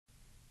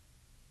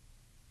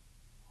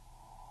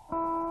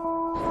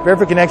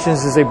Barefoot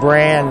Connections is a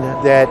brand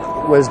that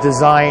was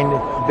designed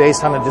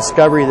based on a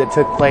discovery that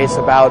took place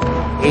about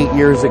 8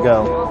 years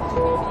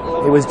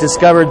ago. It was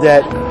discovered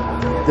that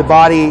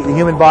the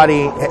human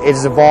body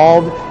is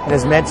evolved and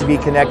is meant to be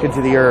connected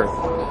to the earth.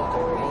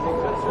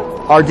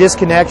 Our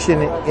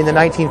disconnection in the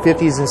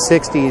 1950s and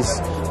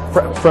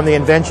 60s from the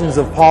inventions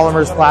of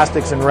polymers,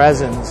 plastics, and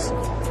resins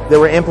that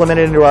were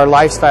implemented into our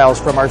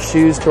lifestyles, from our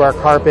shoes to our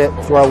carpet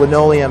to our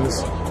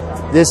linoleums,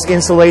 this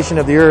insulation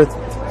of the earth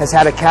has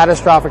had a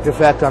catastrophic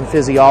effect on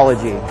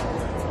physiology.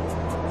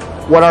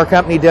 What our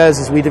company does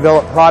is we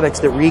develop products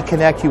that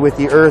reconnect you with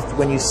the earth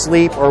when you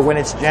sleep or when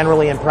it's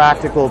generally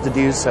impractical to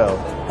do so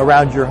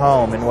around your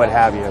home and what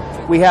have you.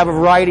 We have a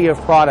variety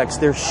of products.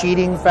 There's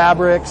sheeting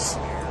fabrics,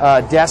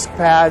 desk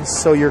pads,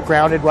 so you're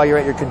grounded while you're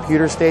at your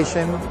computer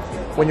station.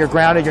 When you're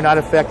grounded, you're not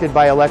affected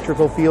by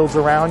electrical fields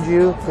around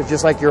you, because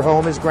just like your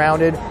home is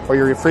grounded, or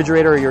your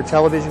refrigerator or your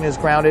television is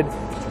grounded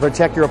to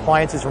protect your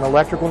appliances from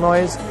electrical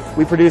noise,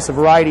 we produce a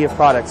variety of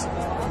products.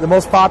 The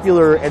most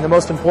popular and the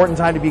most important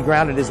time to be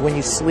grounded is when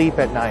you sleep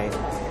at night.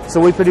 So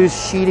we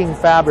produce sheeting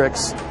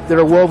fabrics that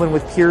are woven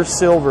with pure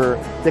silver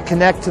that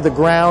connect to the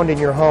ground in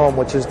your home,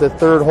 which is the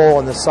third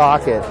hole in the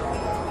socket.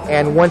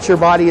 And once your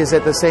body is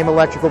at the same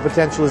electrical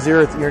potential as the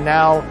earth, you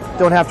now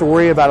don't have to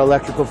worry about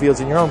electrical fields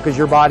in your home because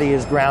your body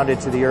is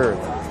grounded to the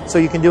earth. So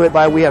you can do it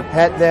by, we have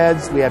pet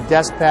beds, we have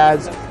desk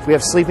pads, we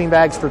have sleeping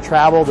bags for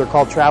travel, they're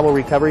called travel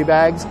recovery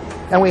bags,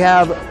 and we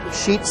have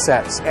sheet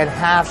sets and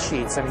half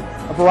sheets and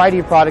a variety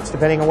of products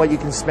depending on what you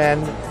can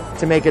spend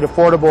to make it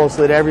affordable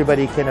so that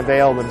everybody can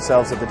avail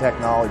themselves of the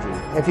technology.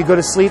 If you go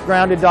to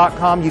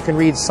sleepgrounded.com, you can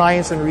read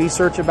science and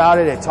research about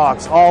it. It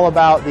talks all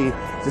about the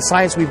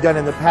science we've done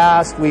in the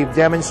past. We've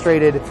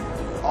demonstrated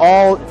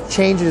all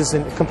changes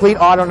in complete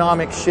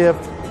autonomic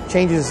shift,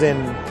 changes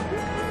in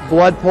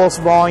blood pulse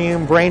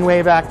volume,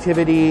 brainwave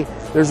activity.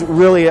 There's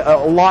really a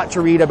lot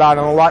to read about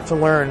and a lot to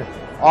learn.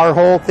 Our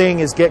whole thing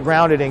is get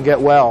grounded and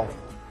get well.